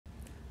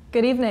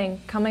Good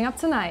evening. Coming up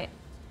tonight.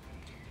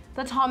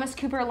 The Thomas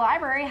Cooper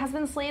Library has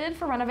been slated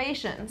for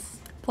renovations.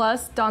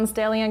 Plus, Don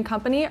Staley and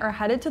company are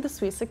headed to the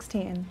Sweet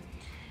 16.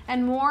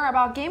 And more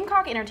about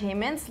Gamecock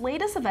Entertainment's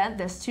latest event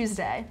this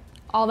Tuesday.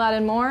 All that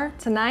and more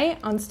tonight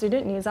on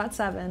Student News at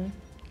 7.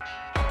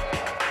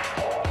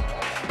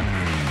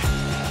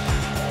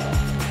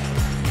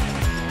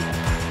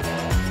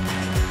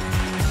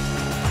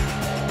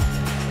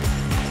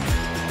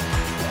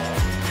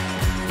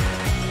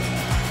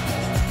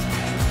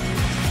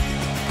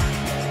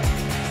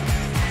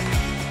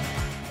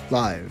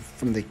 Live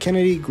from the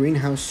Kennedy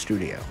Greenhouse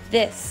Studio.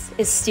 This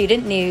is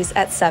Student News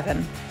at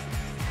 7.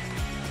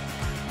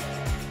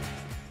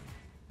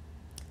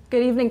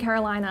 Good evening,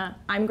 Carolina.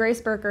 I'm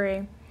Grace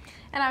Berkery.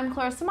 And I'm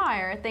Clarissa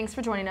Meier. Thanks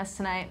for joining us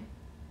tonight.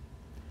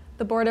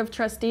 The Board of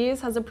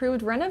Trustees has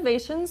approved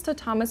renovations to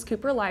Thomas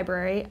Cooper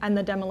Library and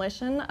the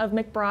demolition of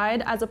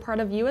McBride as a part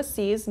of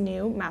USC's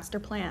new master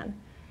plan.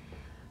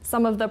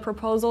 Some of the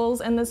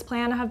proposals in this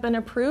plan have been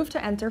approved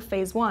to enter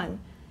Phase 1,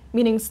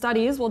 meaning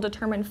studies will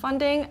determine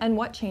funding and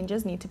what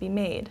changes need to be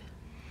made.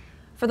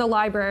 For the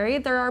library,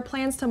 there are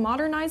plans to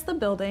modernize the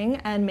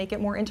building and make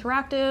it more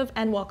interactive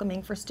and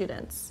welcoming for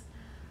students.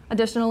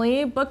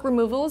 Additionally, book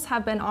removals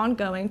have been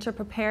ongoing to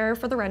prepare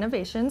for the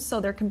renovations so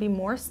there can be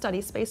more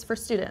study space for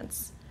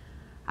students.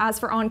 As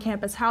for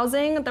on-campus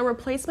housing, the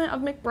replacement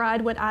of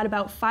McBride would add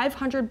about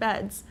 500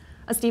 beds,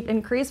 a steep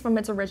increase from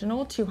its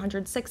original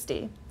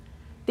 260.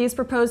 These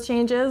proposed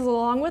changes,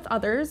 along with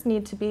others,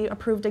 need to be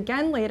approved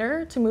again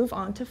later to move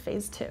on to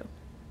Phase 2.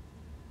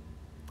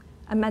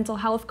 A mental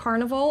health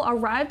carnival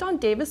arrived on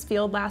Davis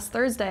Field last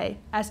Thursday.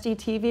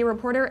 SGTV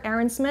reporter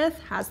Aaron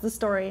Smith has the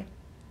story.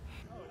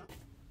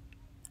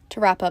 To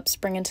wrap up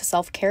Spring into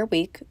Self-Care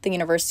Week, the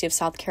University of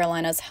South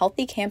Carolina's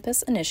Healthy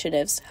Campus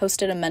Initiatives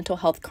hosted a mental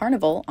health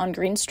carnival on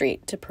Green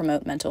Street to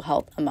promote mental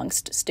health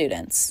amongst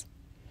students.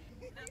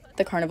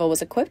 The carnival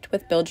was equipped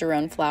with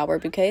build-your-own flower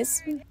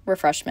bouquets,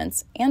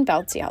 refreshments, and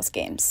bouncy house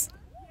games.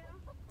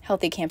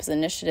 Healthy Campus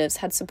Initiatives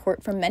had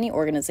support from many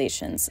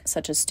organizations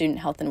such as Student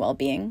Health and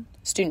Wellbeing,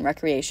 Student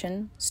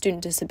Recreation,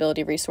 Student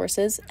Disability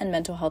Resources, and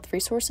mental health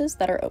resources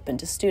that are open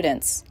to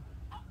students.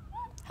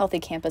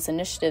 Healthy Campus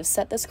Initiatives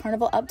set this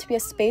carnival up to be a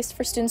space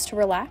for students to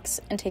relax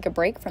and take a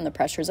break from the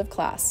pressures of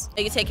class.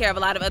 You take care of a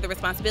lot of other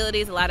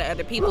responsibilities, a lot of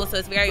other people, so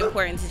it's very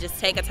important to just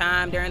take a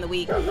time during the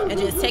week and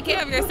just take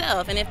care of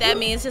yourself. And if that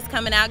means just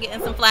coming out,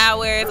 getting some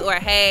flowers, or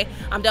hey,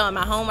 I'm done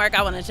with my homework,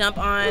 I want to jump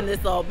on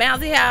this little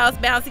bouncy house,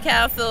 bouncy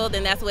castle,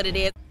 then that's what it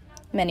is.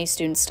 Many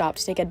students stopped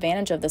to take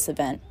advantage of this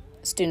event.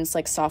 Students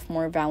like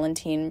sophomore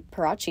Valentine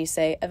Parachi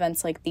say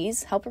events like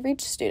these help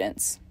reach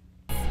students.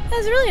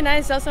 It's really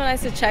nice. It's also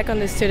nice to check on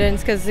the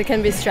students because it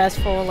can be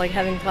stressful, like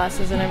having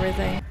classes and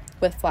everything.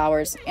 With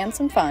flowers and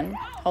some fun,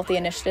 Healthy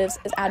Initiatives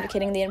is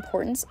advocating the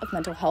importance of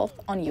mental health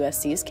on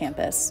USC's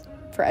campus.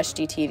 For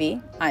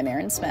SGTV, I'm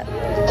Aaron Smith.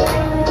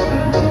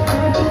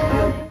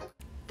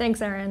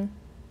 Thanks, Aaron.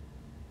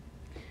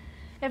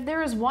 If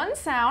there is one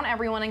sound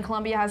everyone in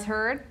Columbia has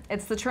heard,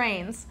 it's the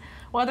trains.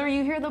 Whether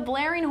you hear the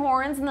blaring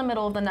horns in the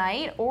middle of the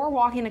night or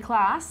walking to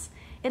class,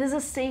 it is a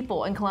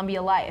staple in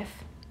Columbia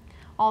life.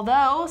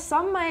 Although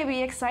some might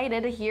be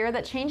excited to hear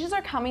that changes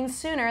are coming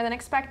sooner than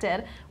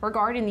expected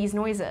regarding these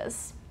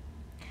noises.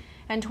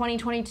 In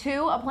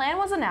 2022, a plan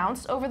was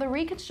announced over the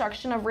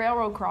reconstruction of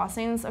railroad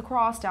crossings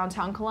across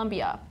downtown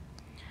Columbia.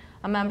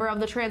 A member of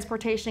the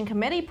Transportation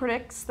Committee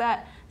predicts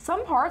that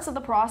some parts of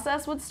the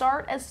process would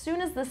start as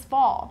soon as this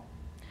fall.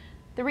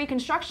 The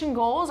reconstruction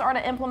goals are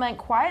to implement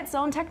quiet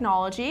zone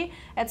technology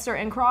at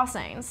certain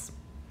crossings.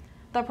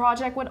 The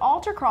project would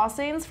alter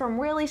crossings from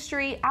Raleigh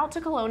Street out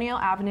to Colonial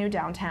Avenue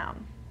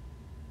downtown.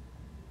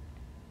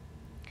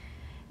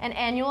 An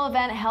annual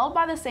event held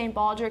by the St.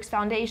 Baldrick's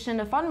Foundation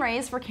to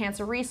fundraise for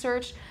cancer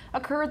research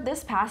occurred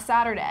this past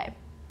Saturday.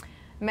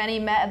 Many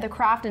met at the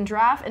Craft and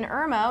Draft in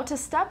Irmo to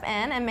step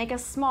in and make a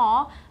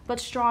small but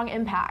strong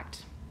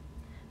impact.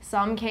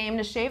 Some came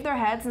to shave their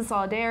heads in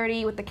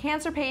solidarity with the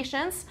cancer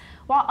patients,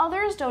 while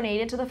others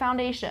donated to the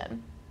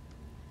foundation.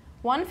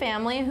 One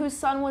family whose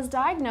son was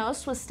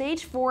diagnosed with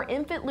stage 4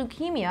 infant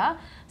leukemia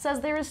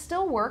says there is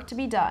still work to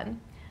be done.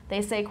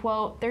 They say,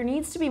 quote, "There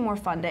needs to be more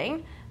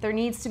funding, there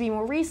needs to be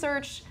more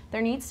research,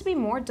 there needs to be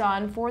more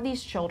done for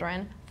these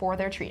children for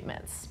their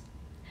treatments."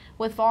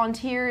 With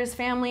volunteers,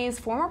 families,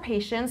 former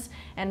patients,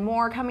 and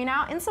more coming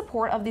out in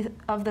support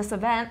of this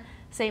event,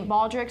 St.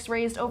 Baldrick's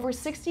raised over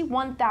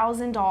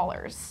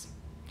 $61,000.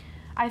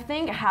 I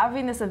think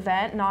having this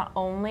event not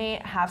only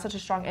have such a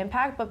strong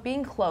impact, but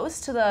being close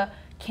to the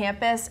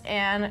campus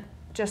and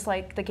just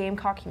like the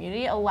Gamecock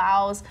community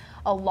allows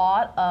a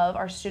lot of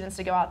our students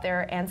to go out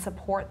there and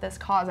support this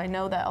cause. I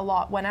know that a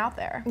lot went out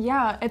there.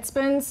 Yeah, it's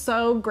been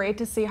so great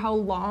to see how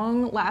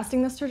long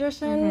lasting this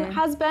tradition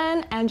has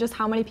been and just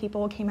how many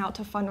people came out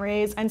to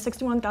fundraise, and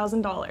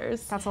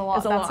 $61,000. That's a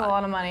lot. That's a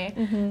lot of money.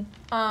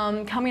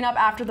 Coming up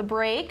after the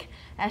break,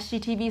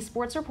 SGTV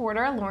sports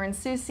reporter Lauren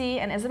Ciuci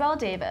and Isabella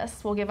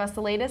Davis will give us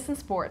the latest in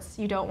sports.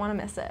 You don't want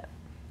to miss it.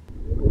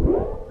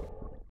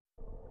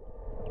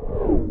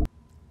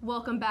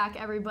 Welcome back,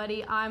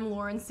 everybody. I'm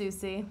Lauren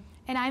Ciuci.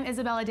 And I'm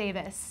Isabella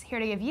Davis, here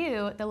to give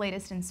you the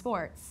latest in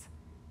sports.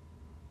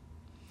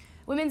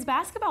 Women's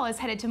basketball is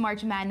headed to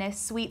March Madness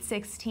Sweet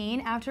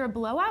 16 after a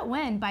blowout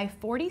win by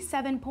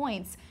 47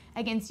 points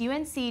against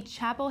UNC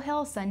Chapel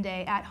Hill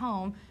Sunday at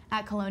home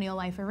at Colonial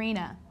Life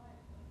Arena.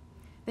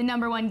 The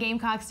 #1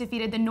 Gamecocks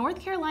defeated the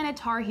North Carolina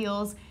Tar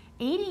Heels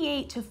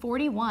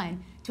 88-41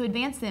 to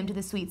advance them to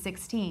the Sweet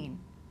 16.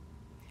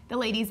 The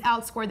ladies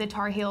outscored the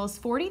Tar Heels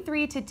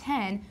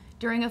 43-10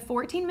 during a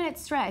 14-minute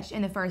stretch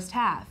in the first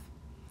half.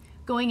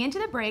 Going into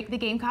the break, the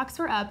Gamecocks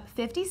were up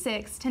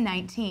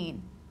 56-19.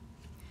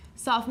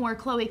 Sophomore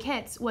Chloe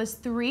Kitts was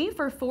 3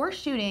 for 4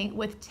 shooting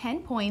with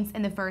 10 points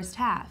in the first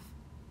half.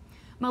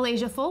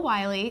 Malaysia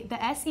Fulwiley, the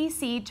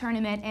SEC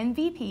tournament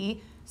MVP,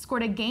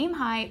 scored a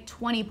game-high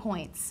 20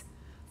 points,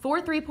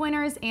 4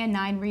 three-pointers and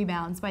 9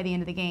 rebounds by the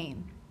end of the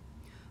game.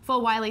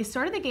 Fulwiley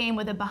started the game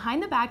with a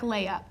behind-the-back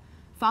layup.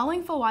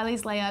 Following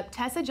Fulwiley's layup,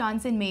 Tessa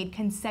Johnson made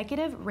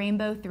consecutive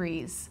rainbow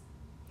threes.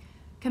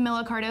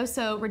 Camila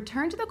Cardoso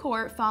returned to the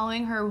court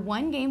following her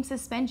 1-game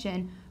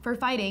suspension for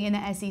fighting in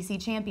the SEC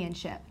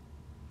championship.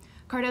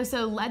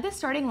 Cardoso led the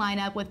starting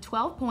lineup with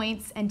 12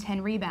 points and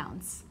 10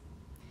 rebounds.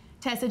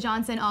 Tessa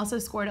Johnson also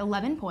scored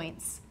 11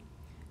 points.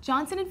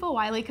 Johnson and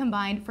Fulwiley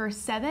combined for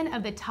 7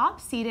 of the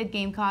top-seeded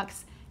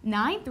Gamecocks'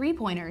 9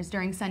 three-pointers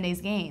during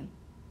Sunday's game.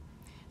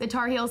 The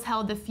Tar Heels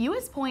held the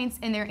fewest points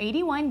in their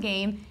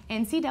 81-game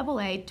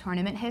NCAA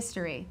tournament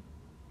history.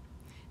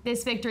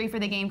 This victory for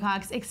the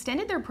Gamecocks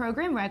extended their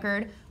program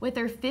record with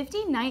their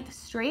 59th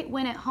straight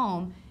win at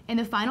home in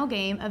the final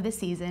game of the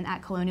season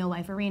at Colonial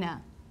Life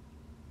Arena.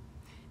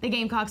 The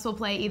Gamecocks will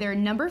play either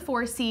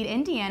 #4 seed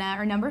Indiana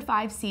or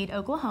 #5 seed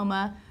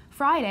Oklahoma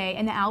Friday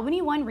in the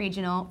Albany 1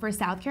 Regional for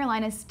South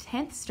Carolina's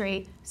 10th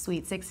straight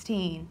Sweet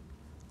 16.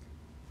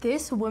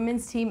 This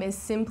women's team is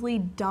simply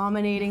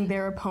dominating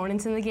their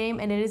opponents in the game,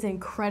 and it is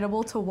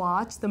incredible to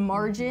watch. The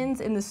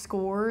margins and the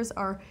scores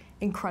are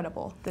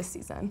incredible this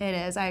season. It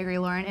is, I agree,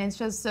 Lauren, and it's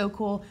just so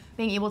cool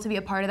being able to be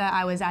a part of that.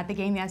 I was at the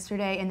game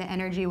yesterday, and the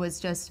energy was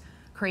just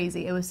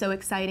crazy. It was so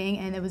exciting,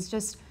 and it was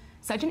just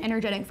such an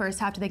energetic first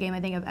half to the game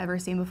I think I've ever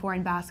seen before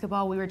in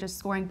basketball. We were just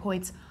scoring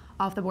points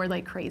off the board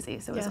like crazy,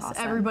 so it was awesome.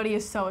 Everybody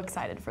is so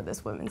excited for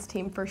this women's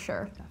team for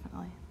sure.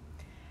 Definitely.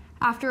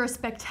 After a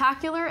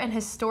spectacular and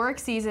historic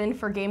season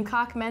for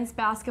Gamecock men's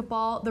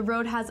basketball, the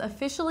road has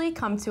officially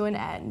come to an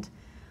end.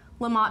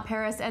 Lamont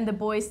Paris and the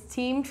boys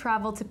team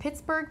traveled to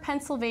Pittsburgh,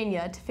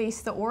 Pennsylvania to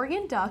face the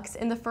Oregon Ducks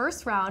in the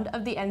first round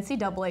of the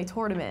NCAA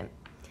tournament.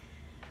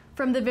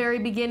 From the very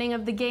beginning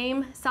of the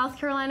game, South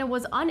Carolina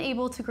was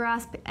unable to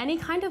grasp any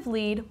kind of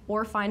lead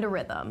or find a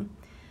rhythm.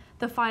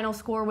 The final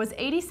score was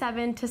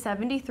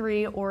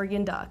 87-73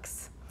 Oregon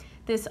Ducks.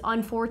 This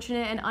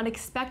unfortunate and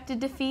unexpected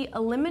defeat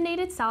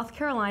eliminated South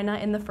Carolina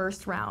in the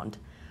first round.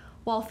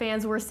 While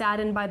fans were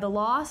saddened by the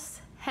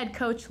loss, head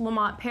coach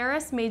Lamont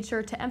Paris made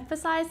sure to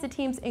emphasize the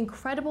team's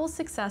incredible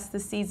success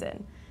this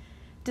season.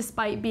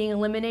 Despite being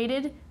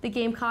eliminated, the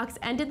Gamecocks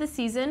ended the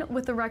season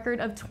with a record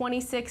of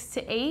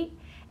 26-8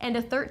 and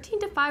a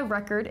 13-5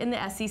 record in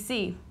the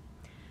SEC.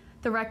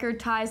 The record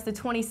ties the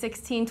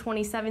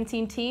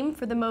 2016-2017 team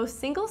for the most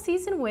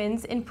single-season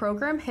wins in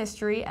program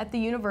history at the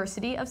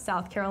University of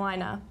South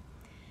Carolina.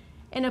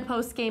 In a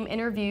post-game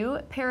interview,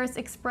 Paris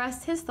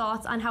expressed his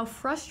thoughts on how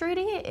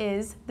frustrating it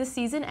is the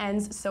season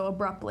ends so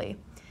abruptly.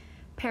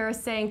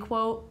 Paris saying,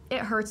 quote, "It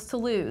hurts to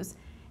lose,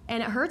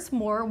 and it hurts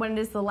more when it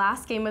is the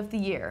last game of the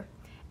year.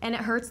 And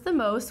it hurts the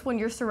most when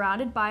you're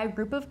surrounded by a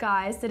group of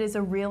guys that is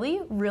a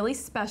really, really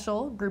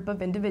special group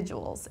of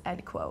individuals,"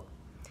 end quote.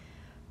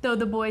 Though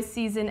the boys'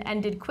 season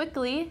ended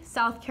quickly,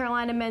 South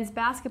Carolina men's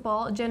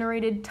basketball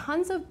generated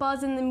tons of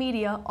buzz in the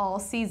media all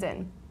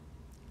season,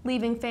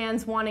 leaving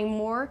fans wanting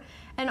more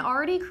and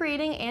already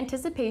creating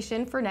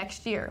anticipation for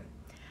next year.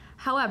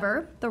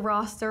 However, the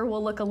roster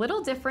will look a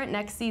little different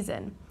next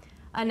season.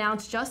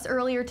 Announced just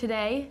earlier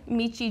today,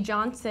 Meechie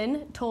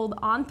Johnson told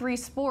On3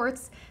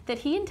 Sports that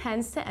he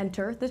intends to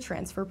enter the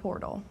transfer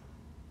portal.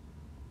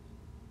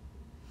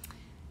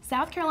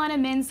 South Carolina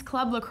men's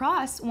club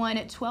lacrosse won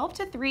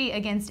 12-3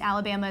 against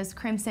Alabama's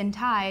Crimson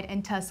Tide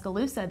in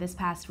Tuscaloosa this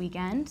past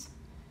weekend.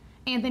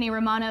 Anthony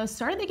Romano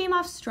started the game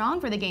off strong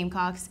for the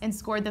Gamecocks and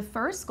scored the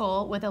first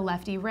goal with a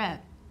lefty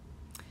rip.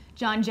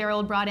 John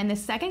Gerald brought in the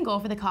second goal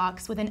for the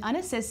Cocks with an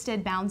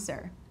unassisted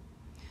bouncer.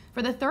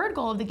 For the third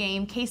goal of the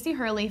game, Casey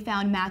Hurley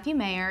found Matthew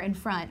Meier in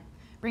front,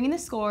 bringing the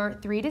score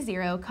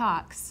 3-0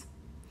 Cocks.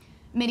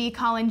 Midi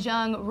Colin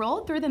Jung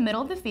rolled through the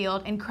middle of the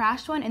field and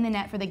crashed one in the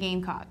net for the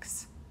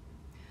Gamecocks.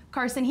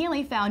 Carson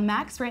Healy found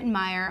Max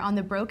Rittenmeyer on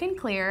the broken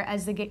clear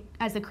as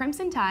the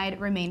Crimson Tide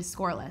remained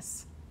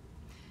scoreless.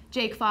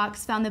 Jake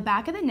Fox found the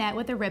back of the net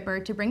with a ripper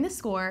to bring the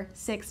score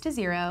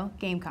 6-0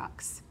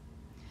 Gamecocks.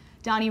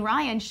 Donnie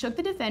Ryan shook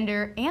the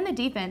defender and the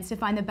defense to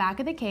find the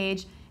back of the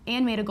cage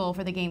and made a goal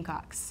for the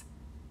Gamecocks.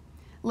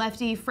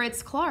 Lefty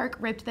Fritz Clark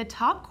ripped the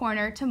top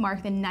corner to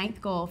mark the 9th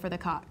goal for the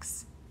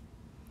Cocks.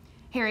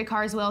 Harry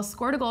Carswell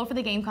scored a goal for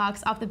the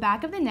Gamecocks off the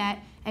back of the net,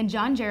 and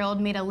John Gerald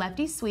made a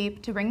lefty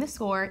sweep to bring the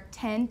score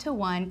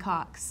 10-1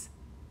 Cocks.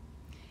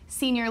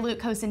 Senior Luke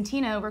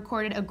Cosentino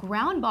recorded a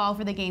ground ball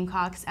for the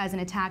Gamecocks as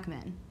an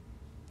attackman.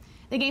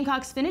 The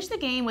Gamecocks finished the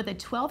game with a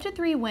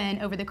 12-3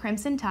 win over the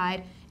Crimson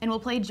Tide and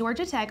will play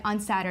Georgia Tech on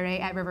Saturday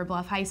at River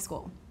Bluff High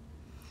School.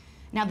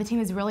 Now, the team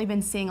has really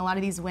been seeing a lot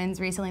of these wins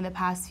recently in the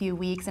past few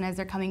weeks, and as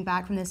they're coming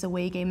back from this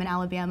away game in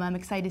Alabama, I'm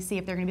excited to see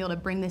if they're going to be able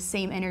to bring this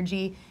same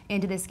energy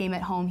into this game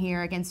at home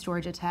here against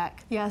Georgia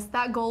Tech. Yes,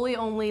 that goalie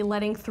only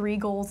letting 3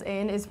 goals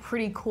in is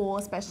pretty cool,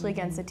 especially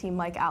against a team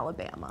like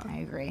Alabama. I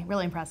agree.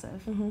 Really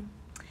impressive.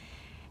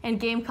 And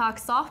Gamecock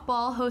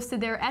softball hosted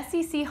their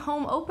SEC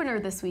home opener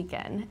this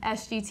weekend.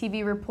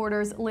 SGTV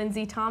reporters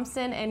Lindsay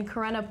Thompson and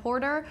Corinna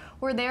Porter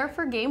were there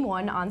for Game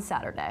 1 on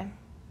Saturday.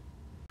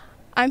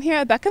 I'm here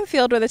at Beckham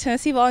Field where the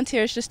Tennessee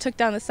Volunteers just took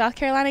down the South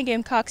Carolina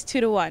Gamecocks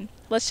 2-1.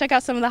 Let's check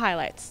out some of the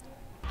highlights.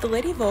 The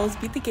Lady Vols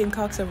beat the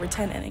Gamecocks over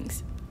 10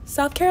 innings.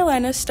 South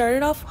Carolina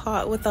started off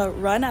hot with a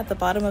run at the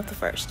bottom of the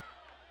first.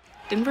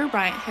 Denver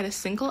Bryant hit a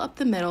single up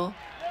the middle,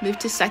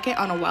 moved to second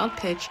on a wild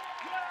pitch,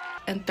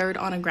 and third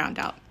on a ground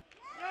out.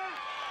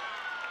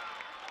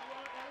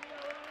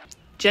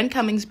 Jen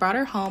Cummings brought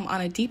her home on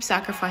a deep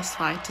sacrifice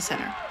fly to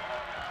center.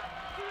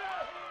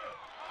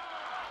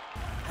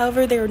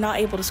 However, they were not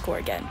able to score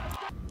again.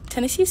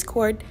 Tennessee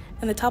scored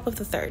in the top of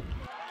the third.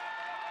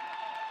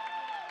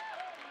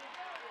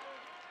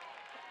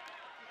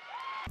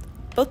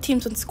 Both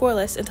teams went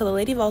scoreless until the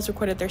Lady Vols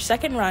recorded their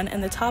second run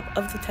in the top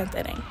of the 10th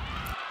inning.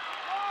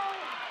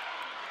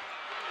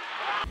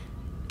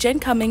 Jen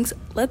Cummings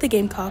led the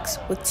Gamecocks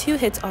with 2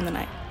 hits on the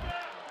night.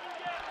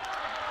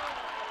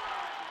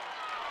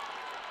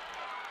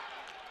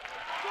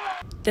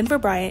 Denver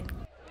Bryant,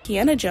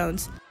 Kiana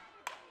Jones,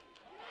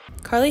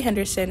 Carly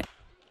Henderson,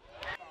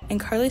 and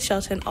Carly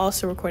Shelton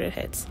also recorded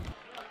hits.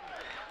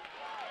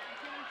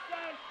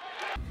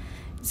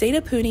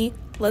 Zeta Pooney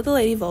led the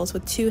Lady Vols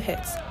with 2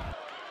 hits.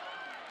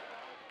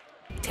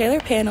 Taylor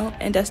Pannell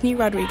and Destini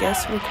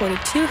Rodriguez recorded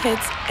 2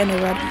 hits and a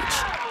run each.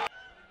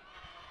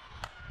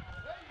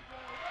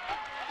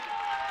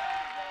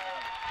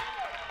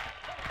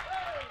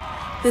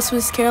 This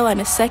was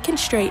Carolina's second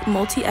straight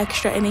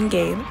multi-extra inning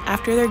game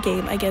after their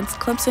game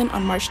against Clemson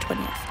on March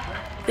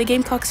 20th. The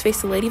Gamecocks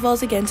face the Lady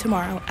Vols again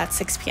tomorrow at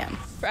 6 p.m.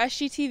 For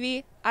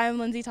SGTV, I'm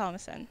Lindsay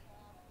Thomason.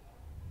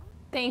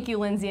 Thank you,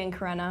 Lindsay and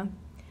Corinna.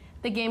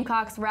 The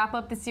Gamecocks wrap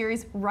up the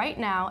series right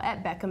now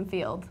at Beckham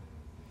Field.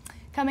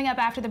 Coming up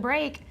after the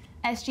break,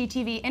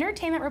 SGTV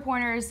entertainment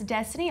reporters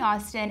Destini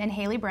Austin and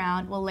Hailey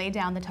Brown will lay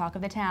down the talk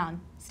of the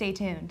town. Stay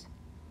tuned.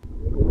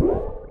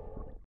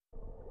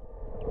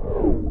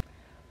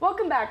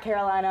 Welcome back,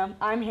 Carolina.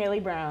 I'm Hailey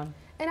Brown.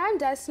 And I'm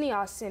Destini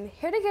Austin,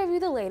 here to give you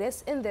the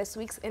latest in this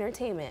week's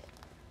entertainment.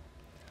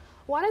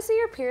 Want to see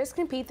your peers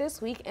compete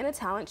this week in a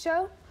talent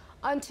show?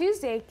 On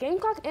Tuesday,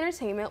 Gamecock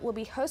Entertainment will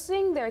be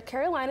hosting their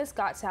Carolina's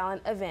Got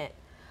Talent event.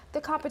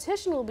 The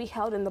competition will be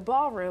held in the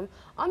ballroom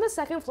on the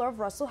 2nd floor of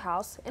Russell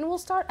House and will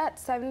start at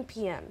 7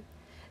 p.m.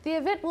 The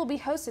event will be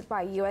hosted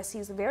by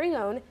USC's very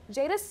own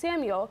Jada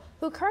Samuel,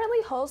 who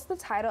currently holds the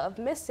title of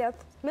Miss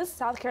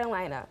South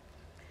Carolina.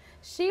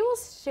 She will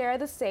share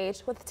the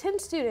stage with 10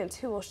 students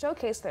who will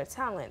showcase their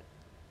talent.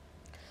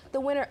 The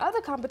winner of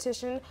the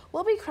competition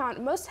will be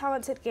crowned Most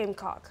Talented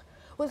Gamecock.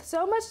 With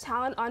so much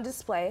talent on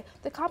display,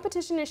 the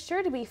competition is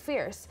sure to be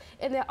fierce,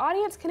 and the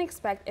audience can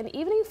expect an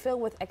evening filled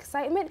with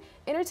excitement,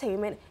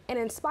 entertainment, and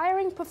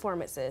inspiring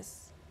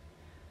performances.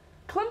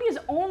 Columbia's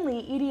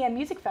only EDM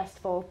music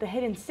festival, the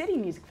Hidden City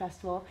Music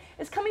Festival,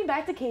 is coming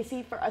back to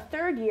Casey for a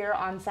 3rd year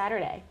on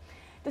Saturday.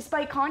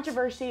 Despite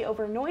controversy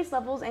over noise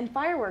levels and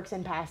fireworks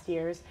in past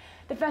years,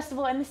 the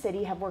festival and the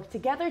city have worked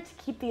together to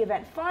keep the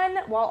event fun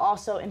while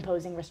also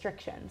imposing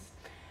restrictions.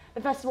 The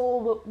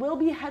festival will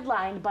be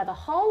headlined by the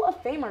Hall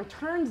of Famer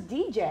turned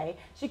DJ,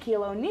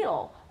 Shaquille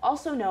O'Neal,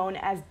 also known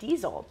as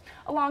Diesel,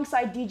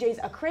 alongside DJs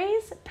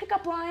Acraze,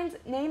 Pickup Lines,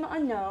 Name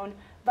Unknown,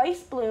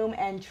 Vice Bloom,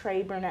 and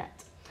Trey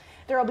Burnett.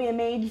 There will be a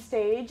main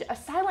stage, a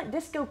silent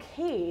disco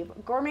cave,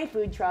 gourmet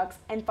food trucks,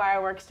 and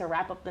fireworks to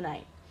wrap up the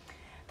night.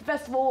 The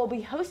festival will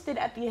be hosted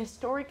at the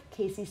historic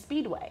Casey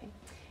Speedway.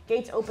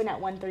 Gates open at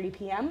 1:30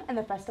 p.m. and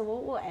the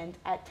festival will end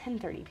at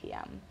 10:30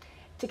 p.m.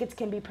 Tickets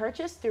can be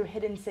purchased through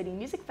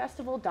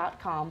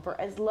HiddenCityMusicFestival.com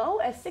for as low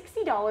as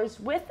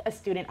 $60 with a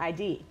student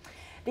ID.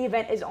 The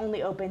event is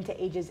only open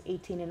to ages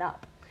 18 and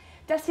up.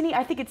 Destini,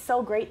 I think it's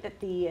so great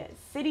that the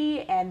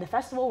city and the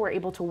festival were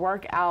able to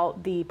work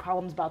out the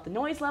problems about the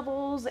noise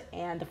levels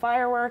and the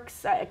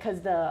fireworks because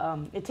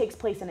it takes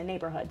place in a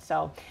neighborhood,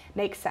 so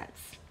makes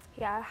sense.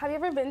 Yeah, have you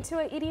ever been to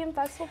an EDM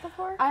festival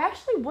before? I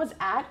actually was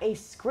at a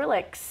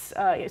Skrillex.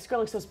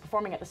 Skrillex was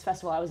performing at this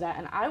festival I was at,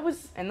 and I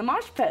was in the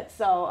mosh pit,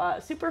 so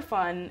super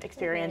fun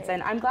experience. Okay.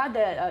 And I'm glad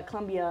that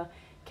Columbia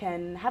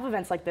can have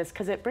events like this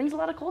because it brings a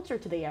lot of culture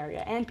to the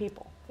area and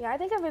people. Yeah, I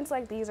think events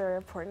like these are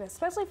important,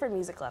 especially for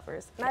music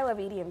lovers. And I love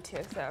EDM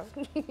too, so.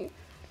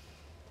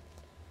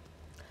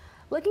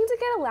 Looking to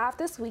get a laugh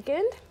this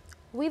weekend?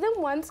 We Them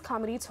Ones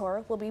comedy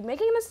tour will be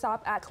making a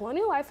stop at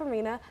Colonial Life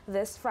Arena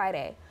this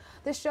Friday.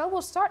 The show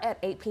will start at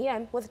 8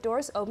 p.m. with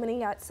doors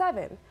opening at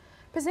 7.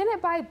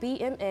 Presented by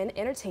BMN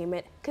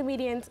Entertainment,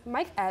 comedians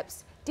Mike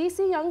Epps,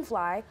 DC Young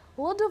Fly,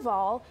 Will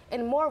Duvall,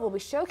 and more will be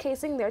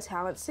showcasing their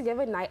talents to give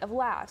a night of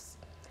laughs.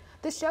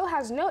 The show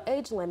has no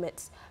age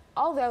limits,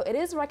 although it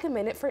is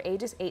recommended for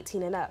ages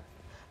 18 and up.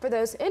 For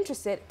those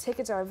interested,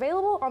 tickets are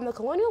available on the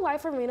Colonial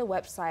Life Arena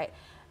website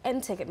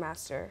and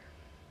Ticketmaster.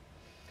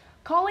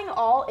 Calling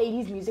all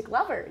 80s music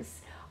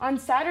lovers. On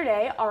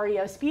Saturday,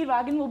 REO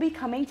Speedwagon will be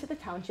coming to the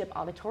Township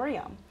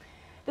Auditorium.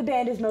 The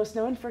band is most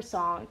known for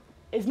songs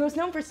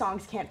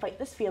Can't Fight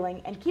This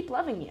Feeling and Keep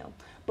Loving You.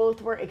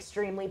 Both were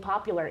extremely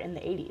popular in the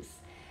 80s.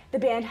 The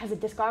band has a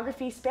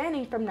discography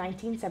spanning from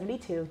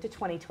 1972 to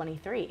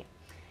 2023.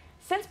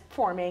 Since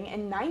forming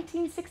in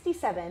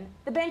 1967,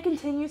 the band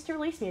continues to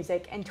release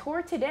music and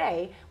tour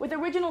today with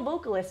original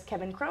vocalist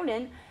Kevin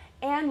Cronin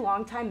and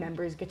longtime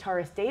members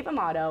guitarist Dave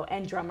Amato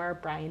and drummer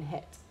Brian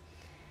Hitt.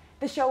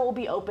 The show will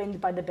be opened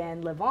by the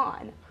band Live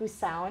On, whose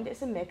sound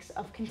is a mix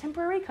of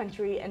contemporary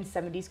country and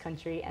 70s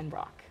country and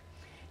rock.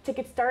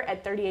 Tickets start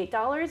at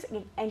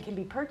 $38 and can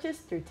be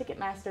purchased through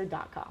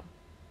Ticketmaster.com.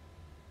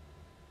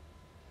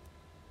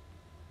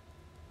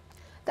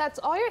 That's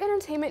all your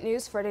entertainment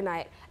news for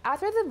tonight.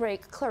 After the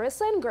break,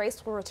 Clarissa and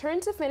Grace will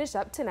return to finish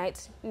up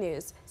tonight's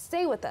news.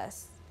 Stay with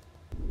us.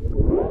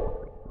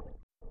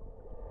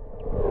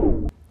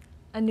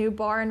 A new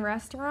bar and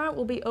restaurant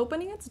will be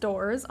opening its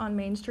doors on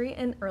Main Street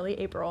in early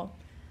April.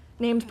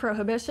 Named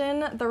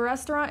Prohibition, the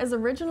restaurant is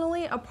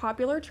originally a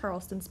popular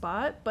Charleston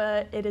spot,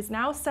 but it is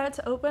now set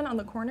to open on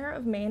the corner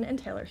of Main and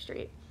Taylor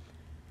Street.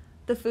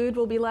 The food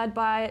will be led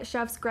by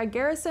chefs Greg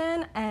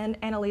Garrison and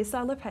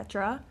Annalisa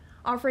LaPetra,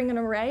 offering an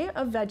array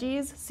of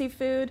veggies,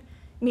 seafood,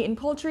 meat and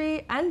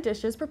poultry, and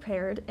dishes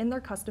prepared in their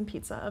custom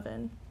pizza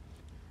oven.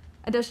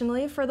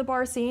 Additionally, for the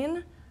bar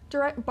scene,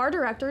 bar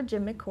director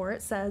Jim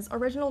McCourt says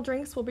original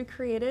drinks will be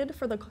created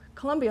for the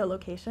Columbia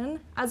location,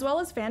 as well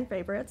as fan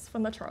favorites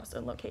from the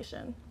Charleston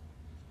location.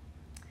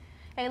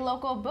 A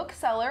local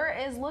bookseller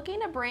is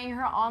looking to bring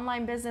her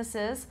online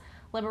businesses,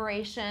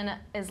 Liberation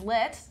is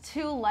Lit,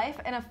 to life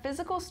in a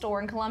physical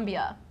store in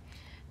Columbia.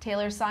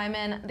 Taylor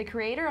Simon, the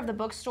creator of the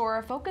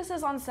bookstore,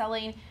 focuses on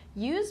selling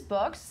used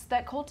books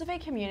that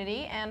cultivate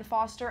community and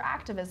foster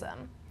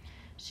activism.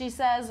 She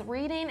says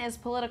reading is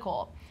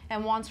political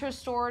and wants her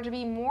store to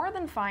be more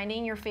than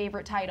finding your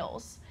favorite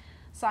titles.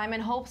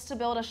 Simon hopes to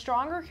build a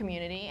stronger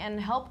community and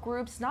help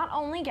groups not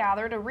only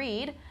gather to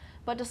read,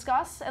 but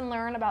discuss and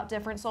learn about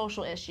different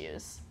social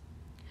issues.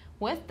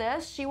 With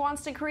this, she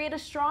wants to create a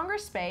stronger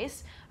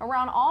space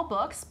around all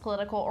books,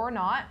 political or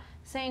not,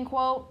 saying,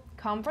 quote,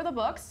 "Come for the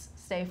books,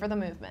 stay for the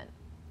movement."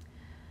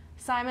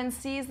 Simon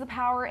sees the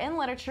power in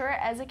literature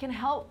as it can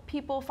help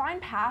people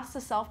find paths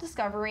to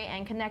self-discovery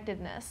and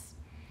connectedness.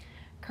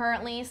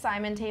 Currently,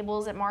 Simon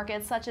tables at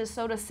markets such as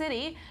Soda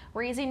City,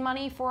 raising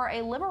money for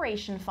a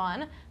liberation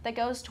fund that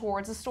goes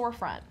towards a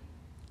storefront.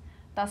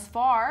 Thus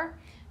far,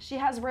 she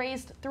has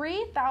raised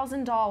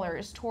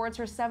 $3,000 towards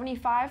her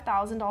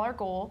 $75,000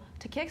 goal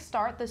to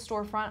kickstart the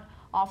storefront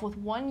off with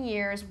 1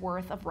 year's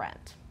worth of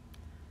rent.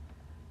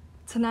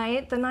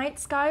 Tonight, the night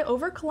sky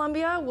over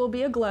Columbia will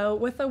be aglow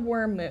with a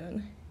worm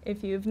moon.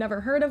 If you've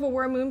never heard of a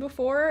worm moon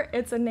before,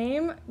 its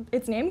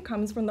name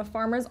comes from the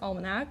Farmer's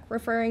Almanac,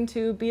 referring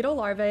to beetle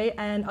larvae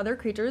and other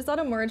creatures that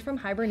emerge from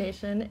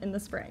hibernation in the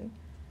spring.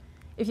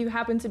 If you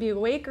happened to be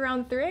awake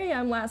around 3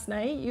 a.m. last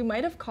night, you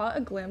might have caught a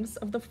glimpse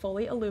of the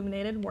fully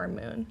illuminated worm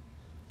moon.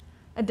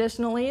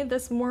 Additionally,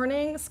 this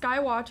morning,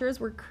 sky watchers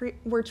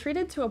were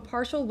treated to a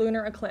partial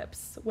lunar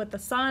eclipse, with the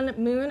sun,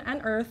 moon,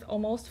 and earth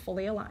almost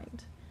fully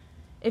aligned.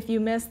 If you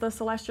missed the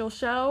celestial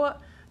show,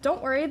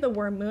 don't worry, the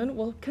worm moon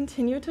will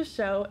continue to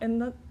show in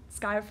the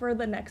sky for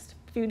the next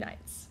few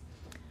nights.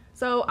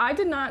 So I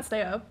did not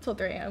stay up till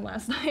 3 a.m.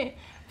 last night,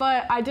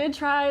 but I did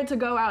try to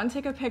go out and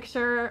take a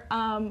picture.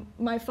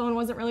 My phone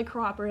wasn't really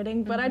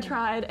cooperating, but I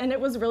tried, and it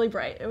was really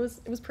bright. It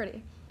was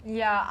pretty.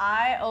 Yeah,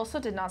 I also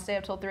did not stay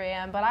up till 3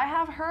 a.m., but I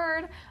have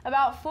heard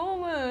about full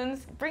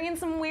moons bringing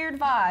some weird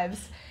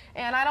vibes,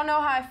 and I don't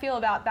know how I feel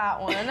about that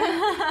one.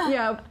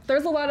 Yeah,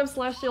 there's a lot of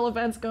celestial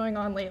events going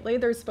on lately.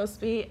 There's supposed to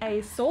be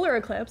a solar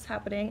eclipse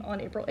happening on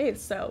April 8th,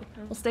 so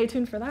we'll stay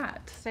tuned for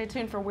that. Stay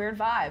tuned for weird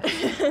vibes.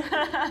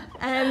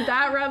 And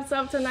that wraps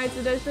up tonight's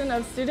edition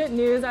of Student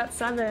News at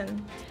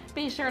 7.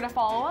 Be sure to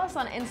follow us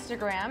on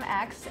Instagram,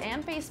 X,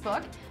 and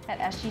Facebook at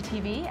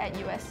SGTV at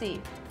USC.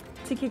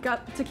 To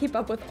keep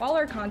up with all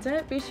our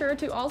content, be sure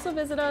to also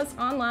visit us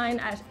online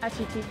at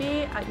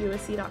SGTV at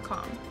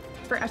USC.com.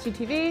 For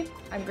SGTV,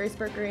 I'm Grace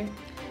Berkery.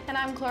 And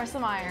I'm Clarissa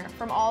Meier.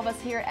 From all of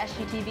us here at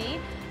SGTV,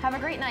 have a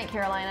great night,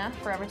 Carolina.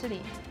 Forever to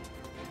be.